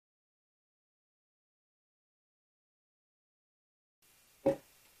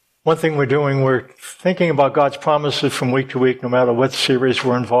One thing we're doing, we're thinking about God's promises from week to week, no matter what series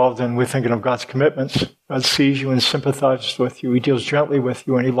we're involved in. We're thinking of God's commitments. God sees you and sympathizes with you. He deals gently with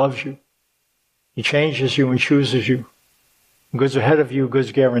you and He loves you. He changes you and chooses you. Good's ahead of you,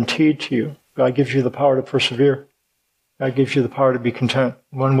 good's guaranteed to you. God gives you the power to persevere. God gives you the power to be content.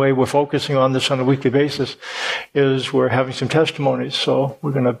 One way we're focusing on this on a weekly basis is we're having some testimonies. So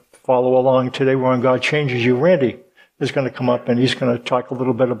we're going to follow along. Today we're on God Changes You. Randy is going to come up and he's going to talk a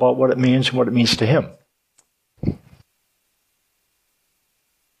little bit about what it means and what it means to him.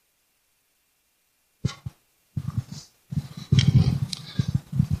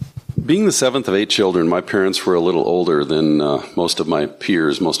 Being the seventh of 8 children, my parents were a little older than most of my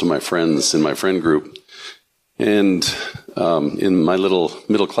peers, most of my friends in my friend group. And in my little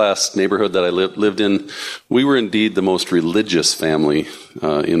middle-class neighborhood that I lived in, we were indeed the most religious family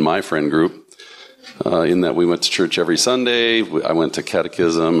in my friend group. In that we went to church every Sunday, I went to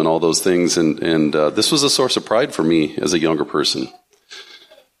catechism and all those things, and this was a source of pride for me as a younger person.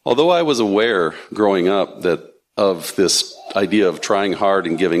 Although I was aware growing up of this idea of trying hard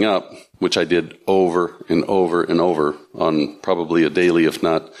and giving up, which I did over and over and over on probably a daily, if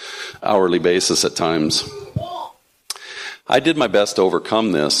not hourly basis at times, I did my best to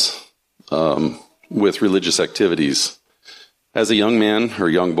overcome this with religious activities. As a young man or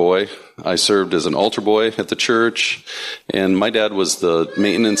young boy, I served as an altar boy at the church, and my dad was the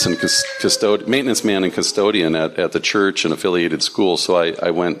maintenance man and custodian at the church and affiliated school. So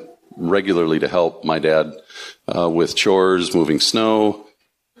I went regularly to help my dad with chores, moving snow,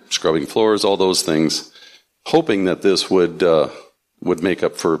 scrubbing floors, all those things, hoping that this would make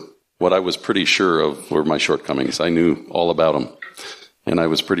up for what I was pretty sure of were my shortcomings. I knew all about them, and I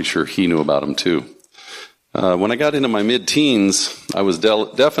was pretty sure he knew about them too. When I got into my mid-teens, I was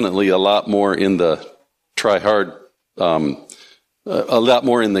definitely a lot more in the try hard, a lot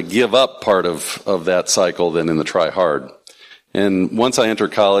more in the give up part of that cycle than in the try hard. And once I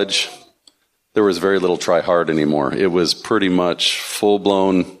entered college, there was very little try hard anymore. It was pretty much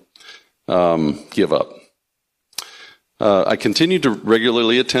full-blown give up. I continued to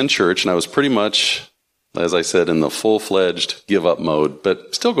regularly attend church, and I was pretty much, as I said, in the full-fledged give-up mode,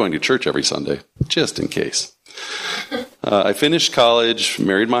 but still going to church every Sunday, just in case. I finished college,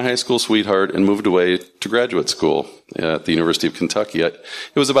 married my high school sweetheart, and moved away to graduate school at the University of Kentucky. It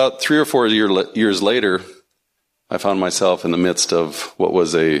was about 3 or 4 years later, I found myself in the midst of what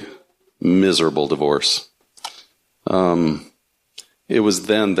was a miserable divorce. It was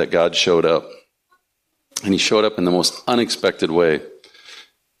then that God showed up, and He showed up in the most unexpected way.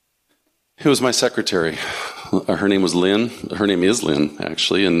 It was my secretary. Her name was Lynn. Her name is Lynn,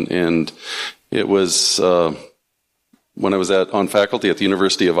 actually. And it was when I was on faculty at the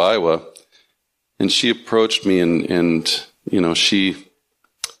University of Iowa, and she approached me, and you know,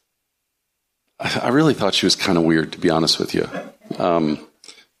 I really thought she was kind of weird, to be honest with you. I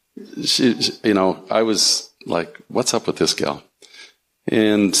was like, what's up with this gal?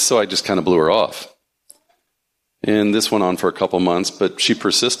 And so I just kind of blew her off. And this went on for a couple months, but she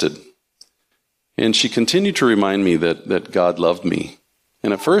persisted. And she continued to remind me that God loved me.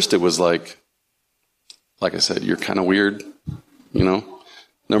 And at first it was like I said, you're kind of weird, you know.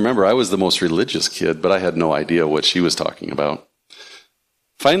 Now remember, I was the most religious kid, but I had no idea what she was talking about.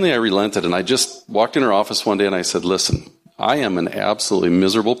 Finally, I relented, and I just walked in her office one day and I said, listen, I am an absolutely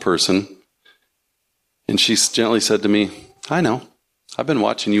miserable person. And she gently said to me, I know. I've been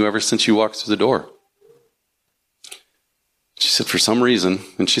watching you ever since you walked through the door. She said, for some reason,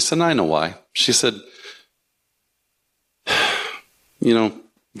 and she said, I know why. She said, you know,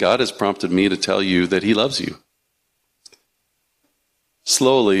 God has prompted me to tell you that He loves you.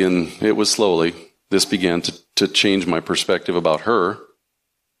 Slowly, and it was slowly, this began to change my perspective about her,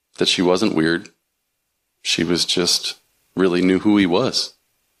 that she wasn't weird. She was just really knew who He was.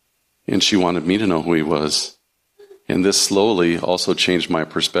 And she wanted me to know who He was. And this slowly also changed my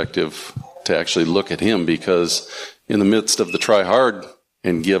perspective to actually look at Him, because in the midst of the try hard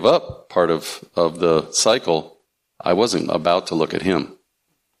and give up part of the cycle, I wasn't about to look at Him.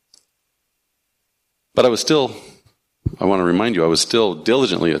 But I want to remind you, I was still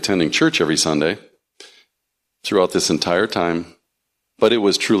diligently attending church every Sunday throughout this entire time, but it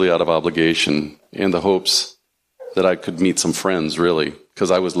was truly out of obligation and the hopes that I could meet some friends, really, because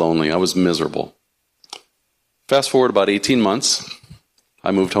I was lonely, I was miserable. Fast forward about 18 months,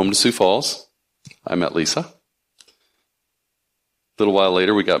 I moved home to Sioux Falls. I met Lisa. A little while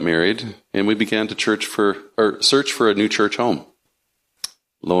later, we got married, and we began to search for a new church home.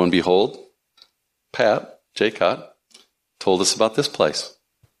 Lo and behold, Pat Jaycott told us about this place.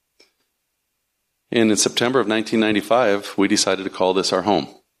 And in September of 1995, we decided to call this our home.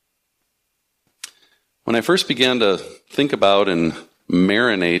 When I first began to think about and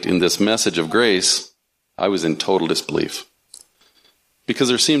marinate in this message of grace, I was in total disbelief. Because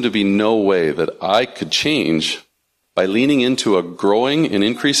there seemed to be no way that I could change by leaning into a growing and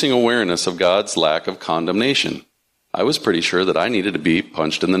increasing awareness of God's lack of condemnation. I was pretty sure that I needed to be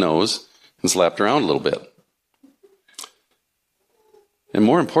punched in the nose and slapped around a little bit. And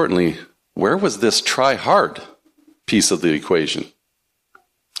more importantly, where was this try hard piece of the equation?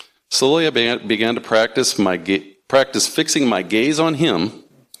 Slowly I began to practice fixing my gaze on Him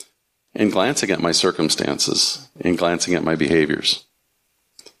and glancing at my circumstances and glancing at my behaviors.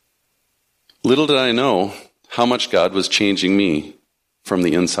 Little did I know how much God was changing me from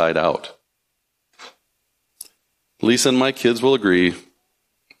the inside out. Lisa and my kids will agree,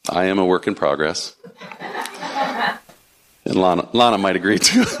 I am a work in progress. And Lana might agree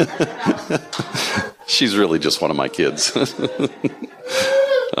too. She's really just one of my kids.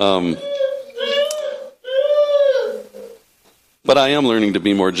 But I am learning to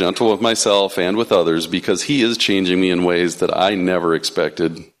be more gentle with myself and with others because He is changing me in ways that I never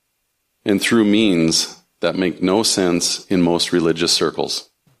expected and through means that make no sense in most religious circles.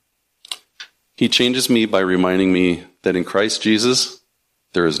 He changes me by reminding me that in Christ Jesus,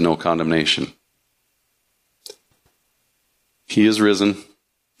 there is no condemnation. He is risen.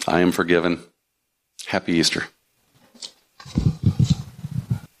 I am forgiven. Happy Easter.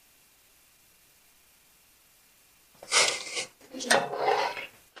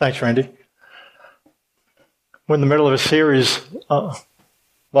 Thanks, Randy. We're in the middle of a series,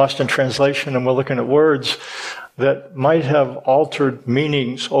 Lost in Translation, and we're looking at words that might have altered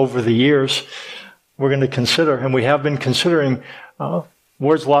meanings over the years. We're going to consider, and we have been considering,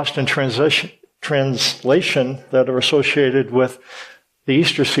 words lost in translation that are associated with the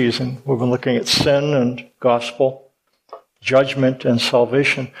Easter season. We've been looking at sin and gospel, judgment and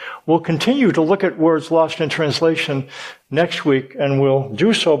salvation. We'll continue to look at words lost in translation next week, and we'll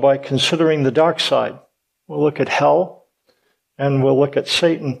do so by considering the dark side. We'll look at hell, and we'll look at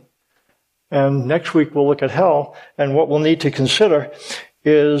Satan. And next week we'll look at hell, and what we'll need to consider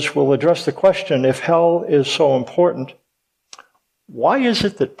is we'll address the question, if hell is so important, why is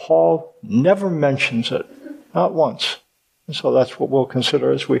it that Paul never mentions it? Not once. And so that's what we'll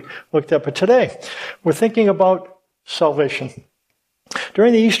consider as we looked at. But today, we're thinking about salvation.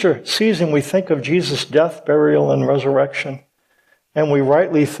 During the Easter season, we think of Jesus' death, burial, and resurrection. And we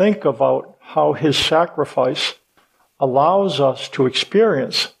rightly think about how His sacrifice allows us to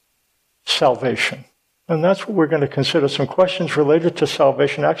experience salvation. And that's what we're going to consider. Some questions related to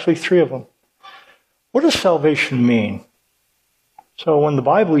salvation, actually 3 of them. What does salvation mean? So when the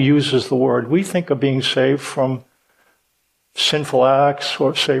Bible uses the word, we think of being saved from sinful acts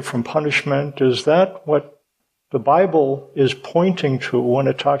or saved from punishment. Is that what the Bible is pointing to when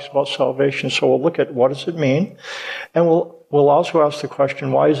it talks about salvation? So we'll look at what does it mean, and we'll also ask the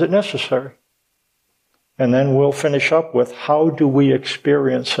question, why is it necessary? And then we'll finish up with how do we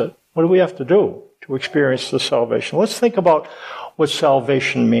experience it? What do we have to do to experience the salvation? Let's think about what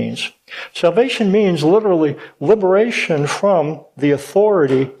salvation means. Salvation means literally liberation from the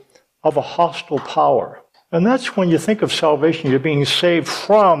authority of a hostile power. And that's when you think of salvation, you're being saved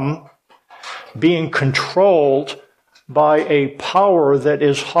from being controlled by a power that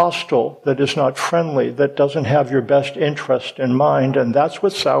is hostile, that is not friendly, that doesn't have your best interest in mind. And that's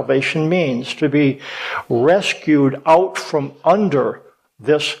what salvation means, to be rescued out from under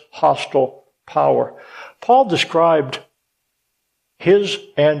this hostile power. Paul described his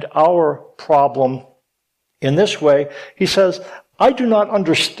and our problem in this way. He says, I do not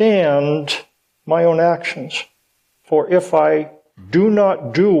understand my own actions, for if I do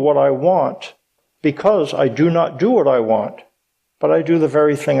not do what I want, because I do not do what I want, but I do the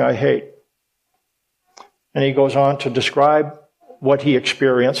very thing I hate. And he goes on to describe what he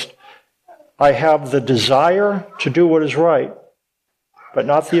experienced. I have the desire to do what is right, but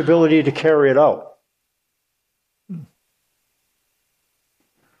not the ability to carry it out.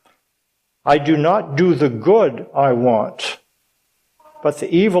 I do not do the good I want, but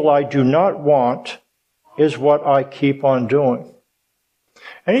the evil I do not want is what I keep on doing.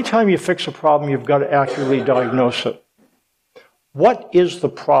 Anytime you fix a problem, you've got to accurately diagnose it. What is the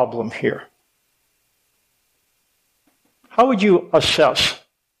problem here? How would you assess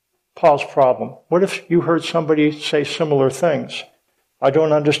Paul's problem? What if you heard somebody say similar things? I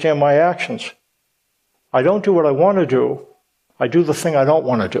don't understand my actions. I don't do what I want to do. I do the thing I don't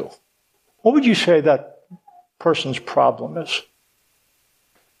want to do. What would you say that person's problem is?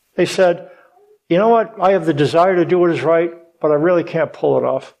 They said, you know what? I have the desire to do what is right, but I really can't pull it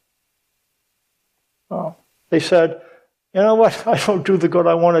off. Oh. They said, You know what? I don't do the good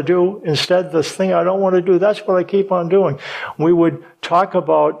I want to do. Instead, this thing I don't want to do, that's what I keep on doing. We would talk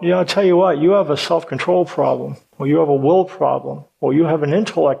about, I'll tell you what, you have a self-control problem, or you have a will problem, or you have an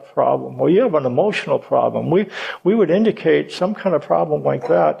intellect problem, or you have an emotional problem. We would indicate some kind of problem like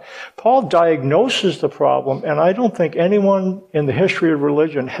that. Paul diagnoses the problem, and I don't think anyone in the history of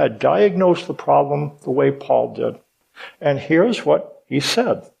religion had diagnosed the problem the way Paul did. And here's what he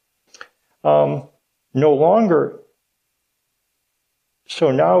said. So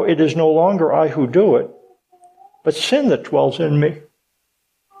now it is no longer I who do it, but sin that dwells in me.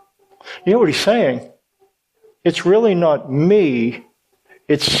 You know what he's saying? It's really not me,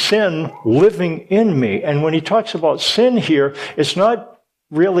 it's sin living in me. And when he talks about sin here, it's not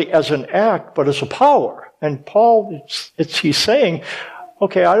really as an act, but as a power. And Paul, he's saying,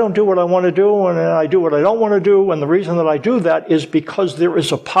 okay, I don't do what I want to do, and I do what I don't want to do, and the reason that I do that is because there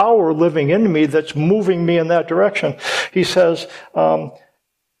is a power living in me that's moving me in that direction. He says,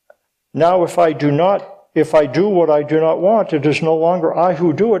 now if I do what I do not want, it is no longer I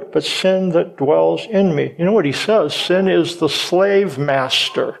who do it, but sin that dwells in me. You know what he says? Sin is the slave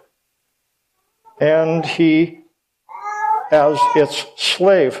master, and he as its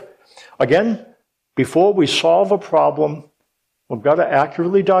slave. Again, before we solve a problem, we've got to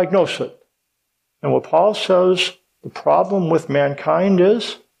accurately diagnose it. And what Paul says the problem with mankind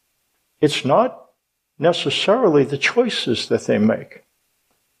is, it's not necessarily the choices that they make.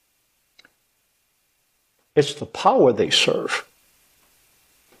 It's the power they serve.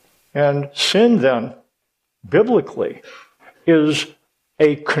 And sin then, biblically, is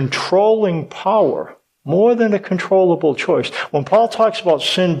a controlling power more than a controllable choice. When Paul talks about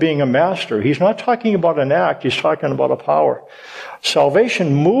sin being a master, he's not talking about an act, he's talking about a power.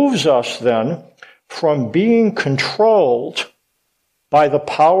 Salvation moves us then from being controlled by the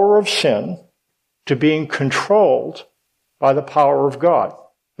power of sin to being controlled by the power of God.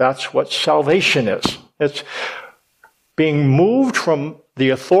 That's what salvation is. It's being moved from the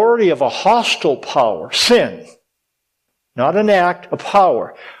authority of a hostile power, sin, not an act, a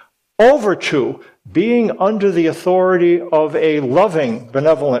power, over to being under the authority of a loving,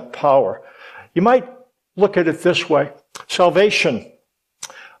 benevolent power. You might look at it this way. Salvation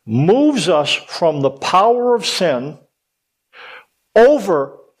moves us from the power of sin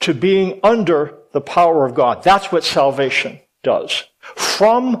over to being under the power of God. That's what salvation does.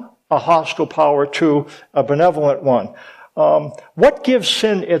 From a hostile power to a benevolent one. What gives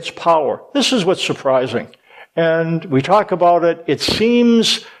sin its power? This is what's surprising. And we talk about it. It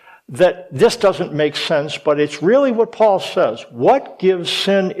seems that this doesn't make sense, but it's really what Paul says. What gives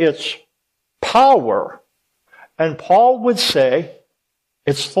sin its power? And Paul would say,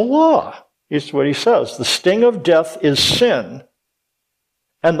 it's the law. It's what he says. The sting of death is sin,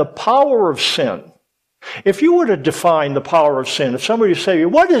 and the power of sin. If you were to define the power of sin, if somebody would say to you,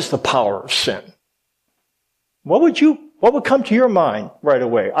 what is the power of sin? What would come to your mind right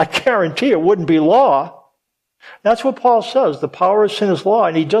away? I guarantee it wouldn't be law. That's what Paul says. The power of sin is law.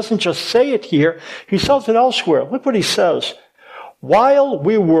 And he doesn't just say it here. He says it elsewhere. Look what he says. While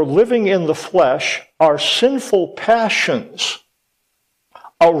we were living in the flesh, our sinful passions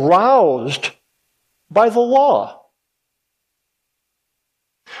aroused by the law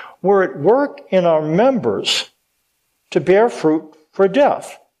were at work in our members to bear fruit for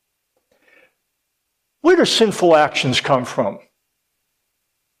death. Where do sinful actions come from?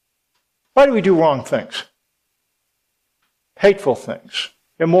 Why do we do wrong things? Hateful things,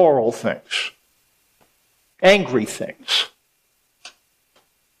 immoral things, angry things.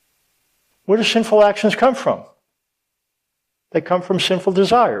 Where do sinful actions come from? They come from sinful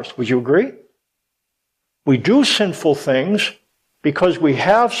desires. Would you agree? We do sinful things because we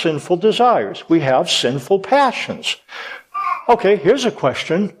have sinful desires. We have sinful passions. Okay, here's a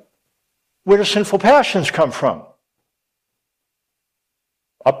question. Where do sinful passions come from?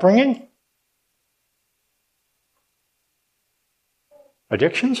 Upbringing?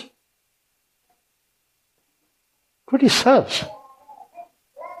 Addictions? Look what he says.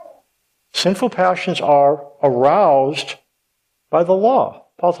 Sinful passions are aroused by the law.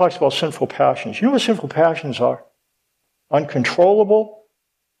 Paul talks about sinful passions. You know what sinful passions are? Uncontrollable,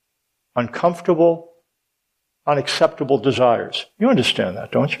 uncomfortable, unacceptable desires. You understand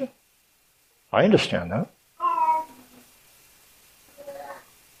that, don't you? I understand that.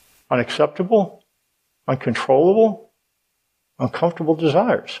 Unacceptable, uncontrollable, uncomfortable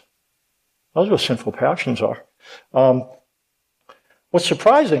desires. Those are what sinful passions are. What's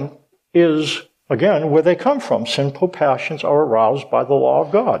surprising is, again, where they come from. Sinful passions are aroused by the law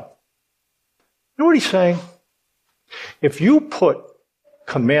of God. You know what he's saying? If you put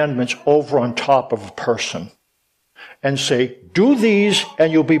commandments over on top of a person, and say, do these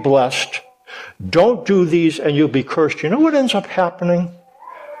and you'll be blessed. Don't do these and you'll be cursed. You know what ends up happening?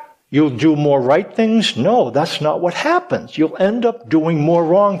 You'll do more right things? No, that's not what happens. You'll end up doing more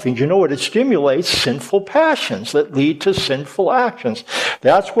wrong things. You know what? It stimulates sinful passions that lead to sinful actions.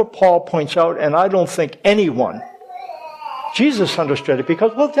 That's what Paul points out, and I don't think anyone. Jesus understood it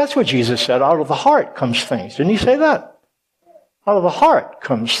because, well, that's what Jesus said. Out of the heart comes things. Didn't he say that? Out of the heart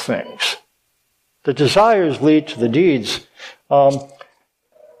comes things. The desires lead to the deeds. But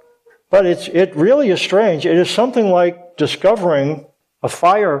it really is strange. It is something like discovering a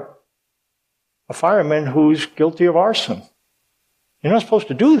fireman who's guilty of arson. You're not supposed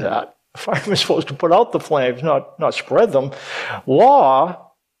to do that. A fireman's supposed to put out the flames, not spread them.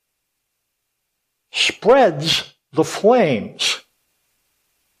 Law spreads the flames.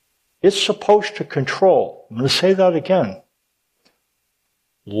 It's supposed to control. I'm going to say that again.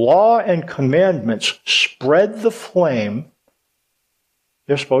 Law and commandments spread the flame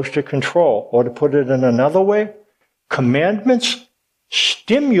they're supposed to control. Or to put it in another way, commandments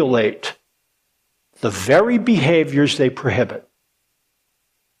stimulate the very behaviors they prohibit.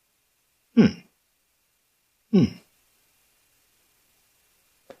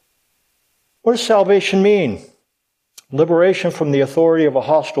 What does salvation mean? Liberation from the authority of a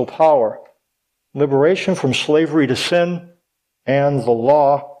hostile power. Liberation from slavery to sin and the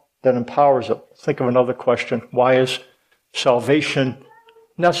law that empowers it. Think of another question. Why is salvation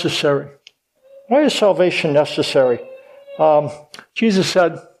necessary? Why is salvation necessary? Jesus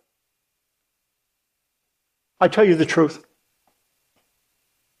said, I tell you the truth.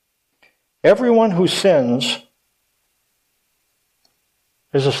 Everyone who sins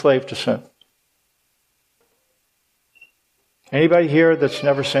is a slave to sin. Anybody here that's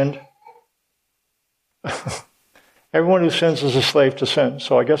never sinned? Everyone who sins is a slave to sin.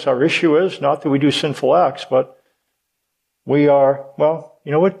 So I guess our issue is not that we do sinful acts, but we are, well,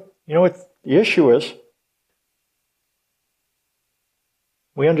 you know what the issue is?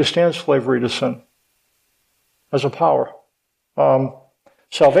 We understand slavery to sin as a power.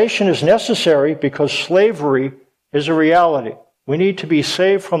 Salvation is necessary because slavery is a reality. We need to be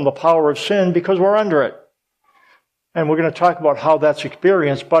saved from the power of sin because we're under it. And we're going to talk about how that's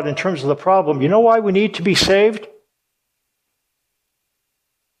experienced, but in terms of the problem, you know why we need to be saved?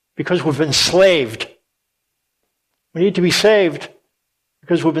 Because we've been slaved. We need to be saved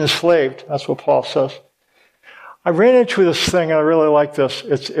because we've been slaved. That's what Paul says. I ran into this thing, and I really like this.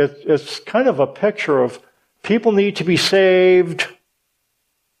 It's kind of a picture of people need to be saved,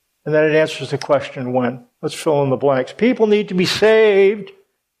 and then it answers the question, when? Let's fill in the blanks. People need to be saved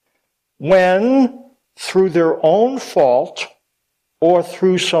when, through their own fault or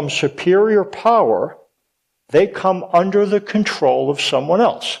through some superior power, they come under the control of someone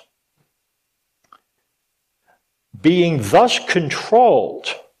else. Being thus controlled,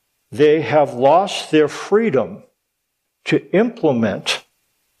 they have lost their freedom to implement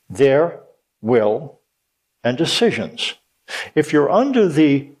their will and decisions. If you're under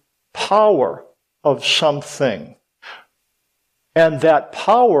the power of something, and that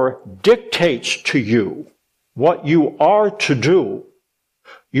power dictates to you what you are to do,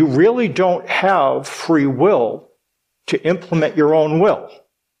 you really don't have free will to implement your own will.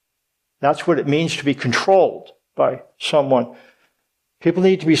 That's what it means to be controlled by someone. People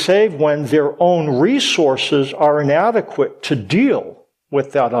need to be saved when their own resources are inadequate to deal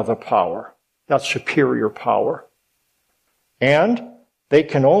with that other power, that superior power. And they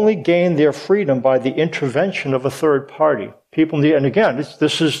can only gain their freedom by the intervention of a third party. People need, and again,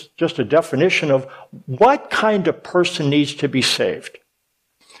 this is just a definition of what kind of person needs to be saved.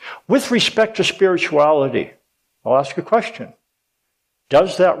 With respect to spirituality, I'll ask a question.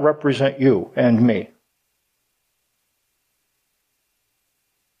 Does that represent you and me?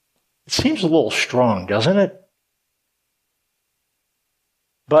 It seems a little strong, doesn't it?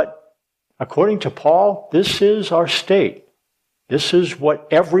 But according to Paul, this is our state. This is what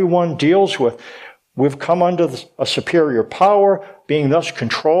everyone deals with. We've come under a superior power, being thus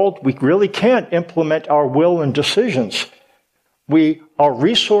controlled. We really can't implement our will and decisions. Our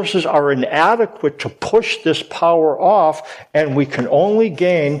resources are inadequate to push this power off, and we can only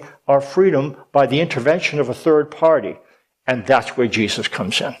gain our freedom by the intervention of a third party. And that's where Jesus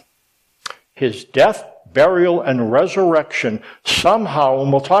comes in. His death, burial, and resurrection somehow,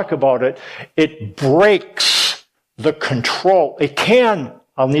 and we'll talk about it, it breaks the control.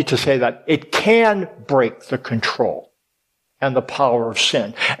 I'll need to say that, it can break the control and the power of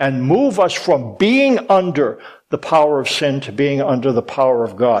sin and move us from being under the power of sin to being under the power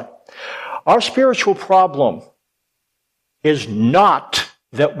of God. Our spiritual problem is not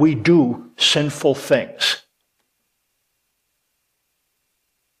that we do sinful things.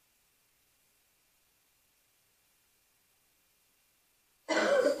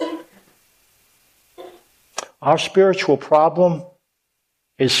 Our spiritual problem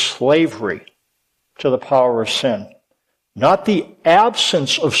is slavery to the power of sin. Not the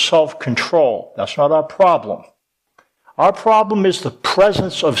absence of self-control. That's not our problem. Our problem is the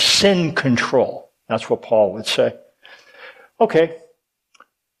presence of sin control. That's what Paul would say. Okay.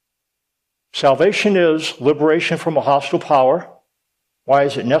 Salvation is liberation from a hostile power. Why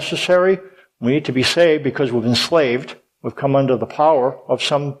is it necessary? We need to be saved because we've been enslaved. We've come under the power of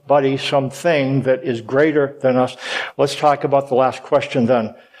somebody, something that is greater than us. Let's talk about the last question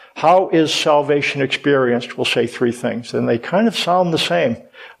then. How is salvation experienced? We'll say three things, and they kind of sound the same.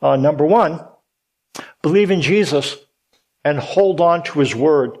 Number one, believe in Jesus and hold on to his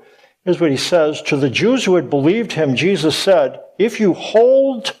word. Here's what he says. To the Jews who had believed him, Jesus said, if you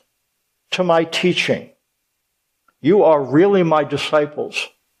hold to my teaching, you are really my disciples.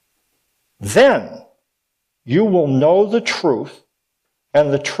 Then you will know the truth,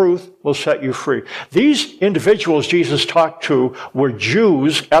 and the truth will set you free. These individuals Jesus talked to were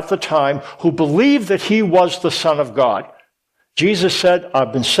Jews at the time who believed that he was the Son of God. Jesus said,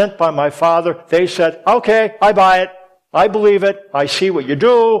 I've been sent by my Father. They said, okay, I buy it. I believe it. I see what you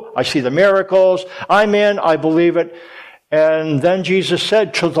do. I see the miracles. I'm in. I believe it. And then Jesus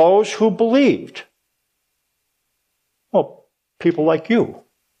said to those who believed, well, people like you.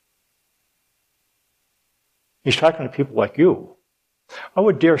 He's talking to people like you. I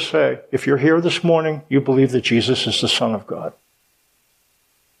would dare say, if you're here this morning, you believe that Jesus is the Son of God.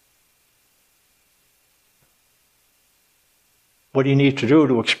 What do you need to do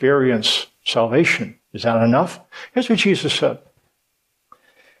to experience salvation? Is that enough? Here's what Jesus said.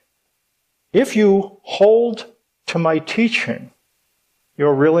 If you hold to my teaching,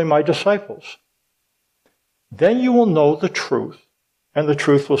 you're really my disciples. Then you will know the truth, and the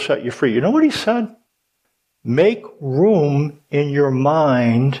truth will set you free. You know what he said? Make room in your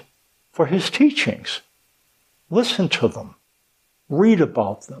mind for his teachings. Listen to them. Read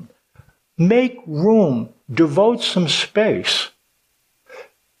about them. Make room. Devote some space.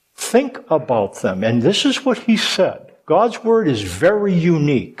 Think about them. And this is what he said. God's word is very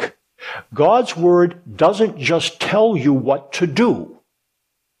unique. God's word doesn't just tell you what to do.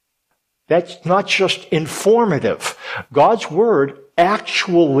 That's not just informative. God's word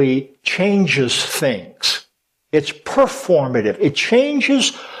actually changes things. It's performative. It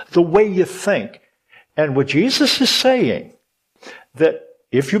changes the way you think. And what Jesus is saying, that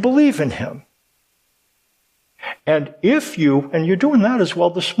if you believe in him, and you're doing that as well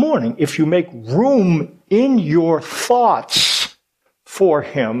this morning, if you make room in your thoughts for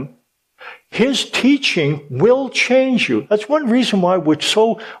him, his teaching will change you. That's one reason why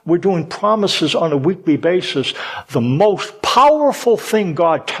we're doing promises on a weekly basis. The most powerful thing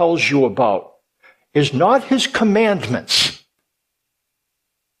God tells you about is not his commandments.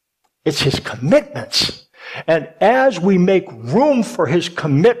 It's his commitments. And as we make room for his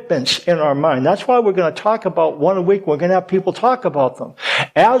commitments in our mind, that's why we're going to talk about one a week. We're going to have people talk about them.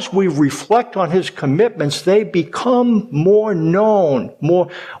 As we reflect on his commitments, they become more known.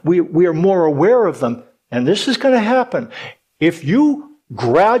 We are more aware of them. And this is going to happen. If you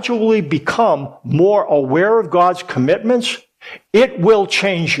gradually become more aware of God's commitments, it will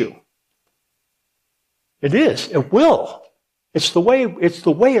change you. It is. It will. It's the way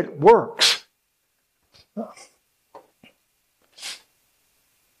it works.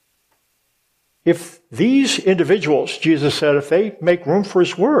 If these individuals, Jesus said, if they make room for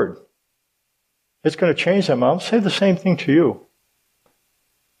his word, it's going to change them. I'll say the same thing to you.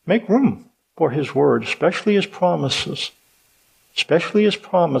 Make room for his word, especially his promises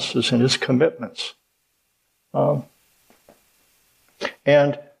and his commitments. And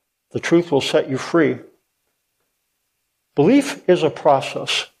the truth will set you free. Belief is a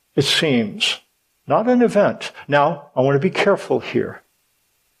process, it seems, not an event. Now, I want to be careful here.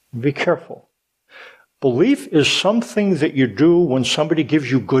 Be careful. Belief is something that you do when somebody gives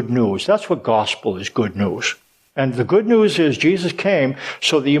you good news. That's what gospel is, good news. And the good news is Jesus came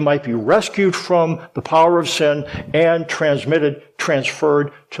so that you might be rescued from the power of sin and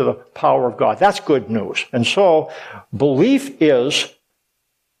transferred to the power of God. That's good news. And so, belief is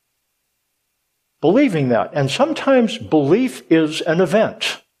believing that. And sometimes belief is an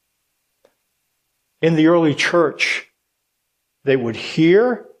event. In the early church, they would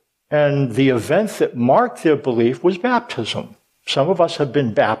hear, and the event that marked their belief was baptism. Some of us have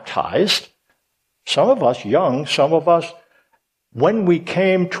been baptized. Some of us young, some of us when we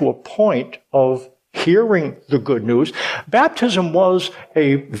came to a point of hearing the good news. Baptism was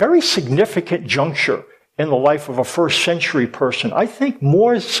a very significant juncture in the life of a first century person. I think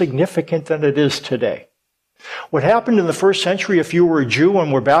more significant than it is today. What happened in the first century, if you were a Jew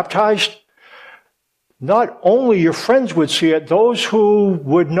and were baptized, not only your friends would see it, those who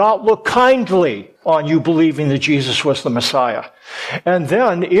would not look kindly on you believing that Jesus was the Messiah. And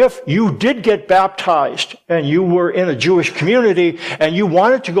then if you did get baptized and you were in a Jewish community and you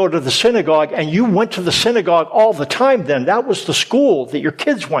wanted to go to the synagogue and you went to the synagogue all the time, then that was the school that your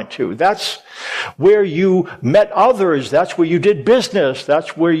kids went to. That's where you met others. That's where you did business.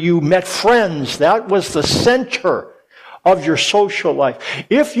 That's where you met friends. That was the center of your social life.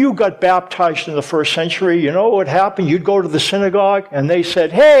 If you got baptized in the first century, you know what happened? You'd go to the synagogue and they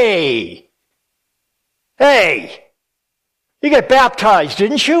said, hey, you got baptized,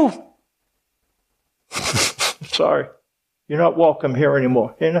 didn't you? Sorry, you're not welcome here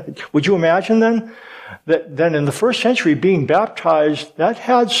anymore. Would you imagine then that then in the first century being baptized, that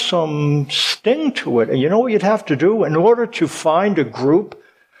had some sting to it? And you know what you'd have to do? In order to find a group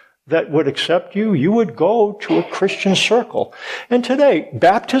that would accept you, you would go to a Christian circle. And today,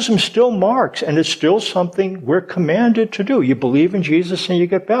 baptism still marks, and it's still something we're commanded to do. You believe in Jesus and you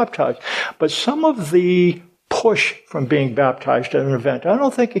get baptized. But some of the push from being baptized at an event, I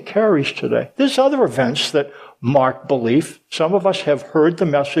don't think it carries today. There's other events that mark belief. Some of us have heard the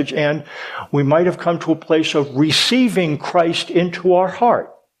message, and we might have come to a place of receiving Christ into our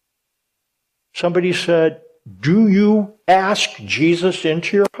heart. Somebody said, do you ask Jesus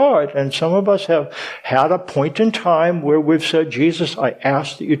into your heart? And some of us have had a point in time where we've said, Jesus, I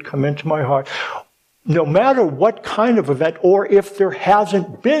ask that you'd come into my heart. No matter what kind of event, or if there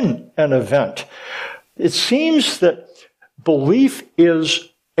hasn't been an event, it seems that belief is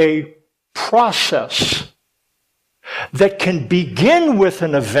a process that can begin with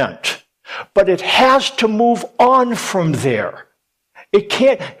an event, but it has to move on from there.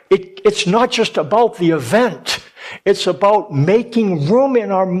 It's not just about the event. It's about making room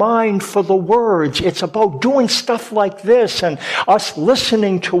in our mind for the words. It's about doing stuff like this and us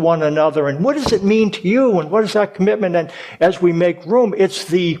listening to one another. And what does it mean to you? And what is that commitment? And as we make room, it's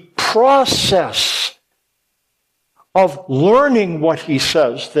the process of learning what he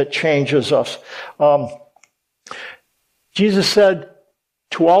says that changes us. Jesus said,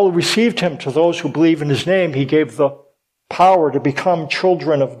 to all who received him, to those who believe in his name, he gave the power to become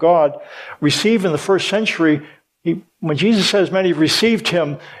children of God. Receive in the first century, when Jesus says many received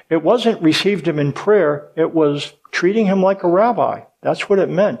him, it wasn't received him in prayer, it was treating him like a rabbi. That's what it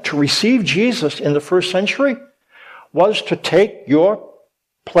meant. To receive Jesus in the first century was to take your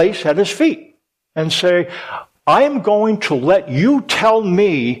place at his feet and say, I am going to let you tell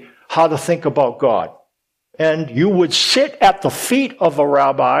me how to think about God. And you would sit at the feet of a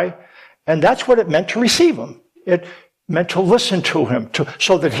rabbi, and that's what it meant to receive him. It meant to listen to him,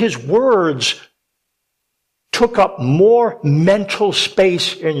 so that his words took up more mental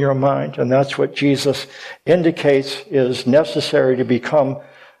space in your mind. And that's what Jesus indicates is necessary to become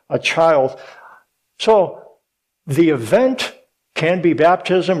a child. So the event can be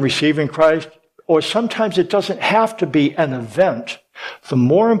baptism, receiving Christ, or sometimes it doesn't have to be an event. The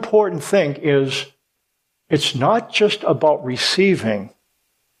more important thing is it's not just about receiving,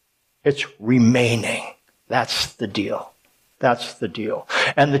 it's remaining. That's the deal. That's the deal.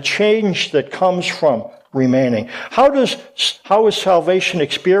 And the change that comes from remaining. How is salvation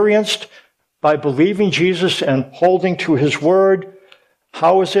experienced? By believing Jesus and holding to his word.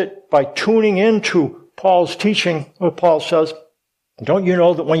 How is it? By tuning into Paul's teaching. What Paul says, don't you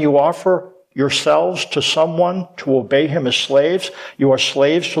know that when you offer yourselves to someone to obey him as slaves, you are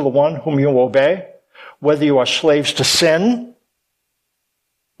slaves to the one whom you obey? Whether you are slaves to sin,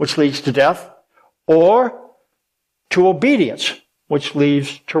 which leads to death, or to obedience, which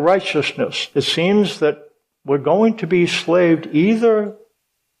leads to righteousness. It seems that we're going to be enslaved either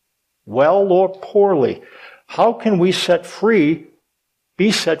well or poorly. How can we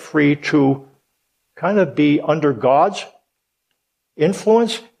be set free to kind of be under God's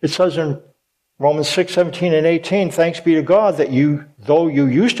influence? It says in Romans 6:17 and 18, thanks be to God that you, though you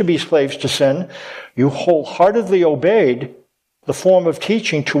used to be slaves to sin, you wholeheartedly obeyed the form of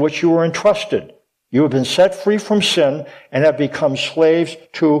teaching to which you were entrusted. You have been set free from sin and have become slaves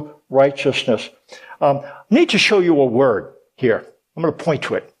to righteousness. I need to show you a word here. I'm going to point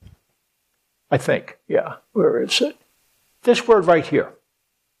to it. I think. Yeah. Where is it? This word right here.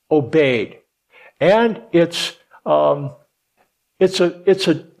 Obeyed. And this is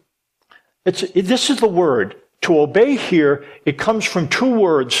the word. To obey here, it comes from two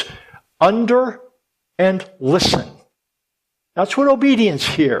words, under and listen. That's what obedience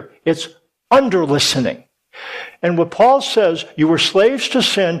here. It's under listening. And what Paul says, you were slaves to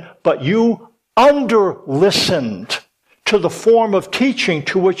sin, but you under listened to the form of teaching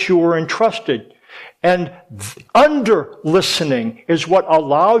to which you were entrusted. And under listening is what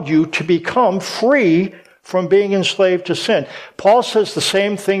allowed you to become free from being enslaved to sin. Paul says the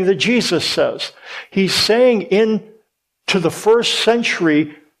same thing that Jesus says. He's saying to the first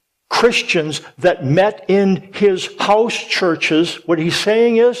century Christians that met in his house churches, what he's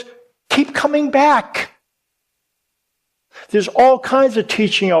saying is, keep coming back. There's all kinds of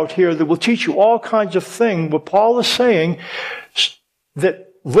teaching out here that will teach you all kinds of things. What Paul is saying,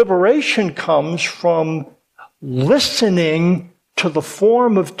 that liberation comes from listening to the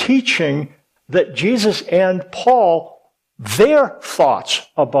form of teaching that Jesus and Paul, their thoughts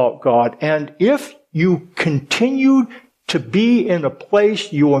about God. And if you continue to be in a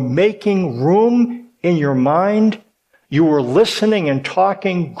place you are making room in your mind, you are listening and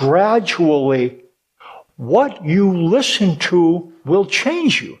talking gradually, what you listen to will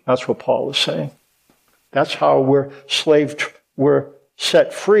change you. That's what Paul is saying. That's how we're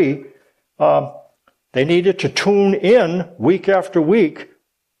set free. They needed to tune in week after week,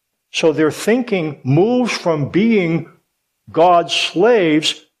 so their thinking moves from being God's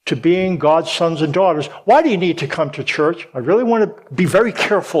slaves to being God's sons and daughters. Why do you need to come to church? I really want to be very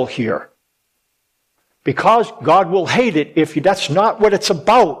careful here. Because God will hate it if you. That's not what it's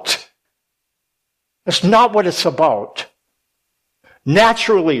about. That's not what it's about.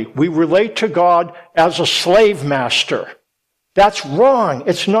 Naturally, we relate to God as a slave master. That's wrong.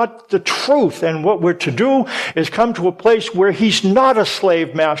 It's not the truth. And what we're to do is come to a place where he's not a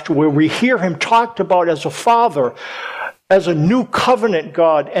slave master, where we hear him talked about as a father, as a new covenant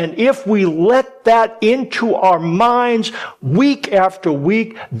God. And if we let that into our minds week after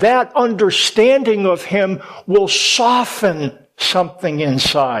week, that understanding of him will soften something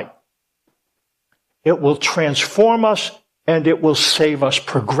inside. It will transform us and it will save us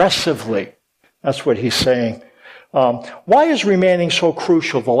progressively. That's what he's saying. Why is remaining so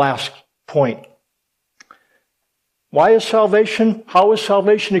crucial? The last point. Why is salvation? How is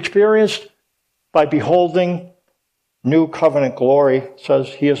salvation experienced? By beholding new covenant glory. It says,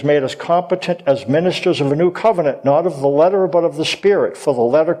 he has made us competent as ministers of a new covenant, not of the letter, but of the Spirit. For the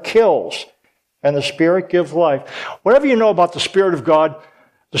letter kills, and the Spirit gives life. Whatever you know about the Spirit of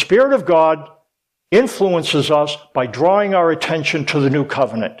God influences us by drawing our attention to the new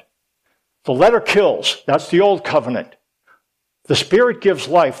covenant. The letter kills. That's the old covenant. The Spirit gives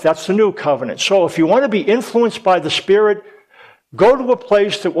life. That's the new covenant. So if you want to be influenced by the Spirit, go to a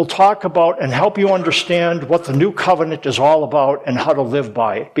place that will talk about and help you understand what the new covenant is all about and how to live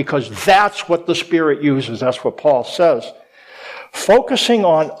by it. Because that's what the Spirit uses. That's what Paul says. Focusing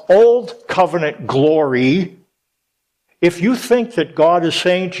on old covenant glory. If you think that God is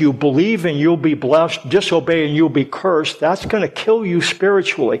saying to you, believe and you'll be blessed, disobey and you'll be cursed, that's going to kill you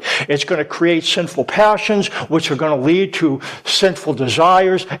spiritually. It's going to create sinful passions, which are going to lead to sinful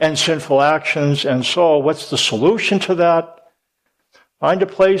desires and sinful actions. And so what's the solution to that? Find a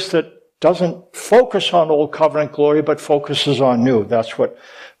place that doesn't focus on old covenant glory, but focuses on new. That's what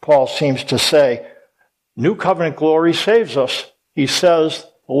Paul seems to say. New covenant glory saves us. He says,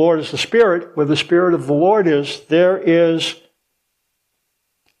 the Lord is the Spirit. Where the Spirit of the Lord is, where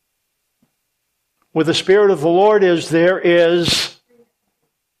the Spirit of the Lord is, there is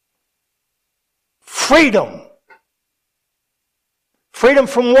freedom. Freedom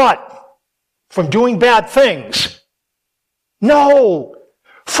from what? From doing bad things. No.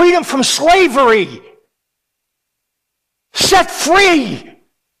 Freedom from slavery. Set free.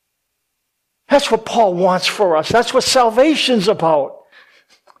 That's what Paul wants for us. That's what salvation's about.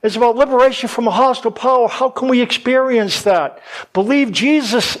 It's about liberation from a hostile power. How can we experience that? Believe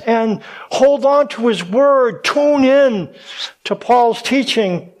Jesus and hold on to his word. Tune in to Paul's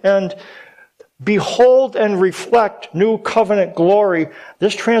teaching and behold and reflect new covenant glory.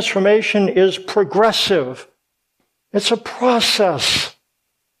 This transformation is progressive. It's a process.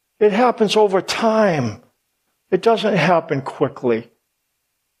 It happens over time. It doesn't happen quickly.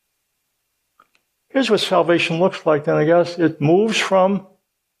 Here's what salvation looks like then, I guess. It moves from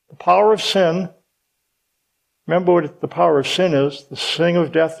the power of sin. Remember what the power of sin is. The sting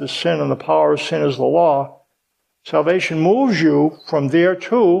of death is sin, and the power of sin is the law. Salvation moves you from there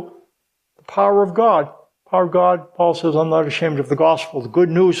to the power of God. Power of God, Paul says, I'm not ashamed of the gospel, the good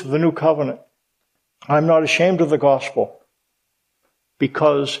news of the new covenant. I'm not ashamed of the gospel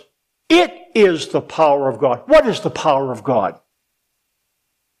because it is the power of God. What is the power of God?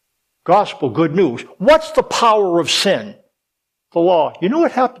 Gospel, good news. What's the power of sin? The law. You know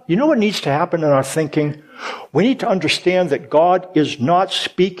what happened? You know what needs to happen in our thinking? We need to understand that God is not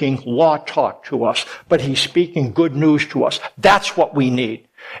speaking law talk to us, but he's speaking good news to us. That's what we need.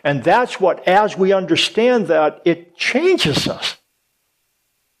 And that's what, as we understand that, it changes us.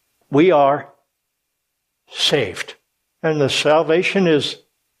 We are saved. And the salvation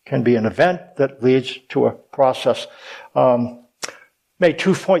can be an event that leads to a process. Made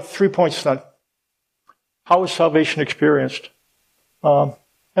 3 points then. How is salvation experienced? And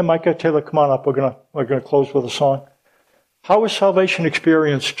Micah, Taylor, come on up. We're gonna close with a song. How is salvation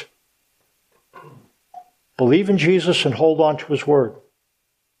experienced? Believe in Jesus and hold on to His word.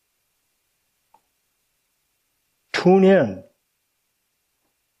 Tune in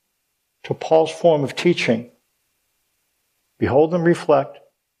to Paul's form of teaching. Behold and reflect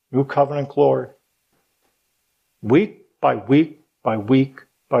new covenant glory. Week by week by week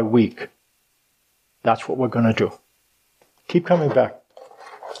by week. That's what we're going to do. Keep coming back.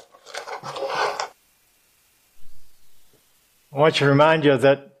 I want to remind you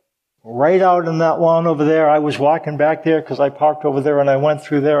that right out in that lawn over there, I was walking back there because I parked over there and I went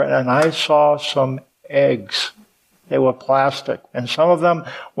through there and I saw some eggs. They were plastic. And some of them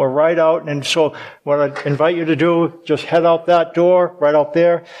were right out. And so what I invite you to do, just head out that door, right out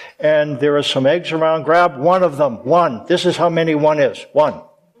there. And there are some eggs around. Grab one of them. One. This is how many one is. One.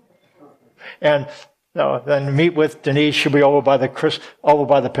 And then meet with Denise. She'll be over by the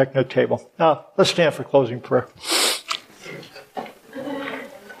picnic table. Now, let's stand for closing prayer.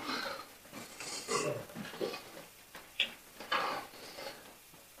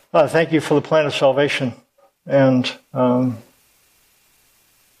 Thank you for the plan of salvation and for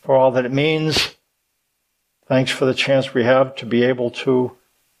all that it means. Thanks for the chance we have to be able to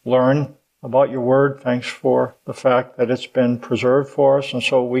learn about your word. Thanks for the fact that it's been preserved for us, and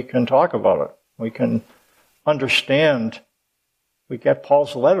so we can talk about it. We can understand. We get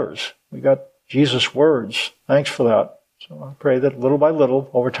Paul's letters. We got Jesus' words. Thanks for that. So I pray that little by little,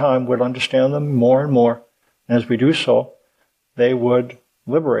 over time, we'd understand them more and more. And as we do so, they would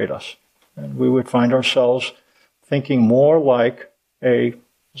liberate us. And we would find ourselves thinking more like as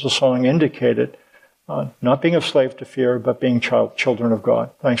the song indicated, not being a slave to fear, but being children of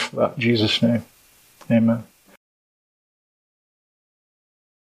God. Thanks for that. In Jesus' name. Amen.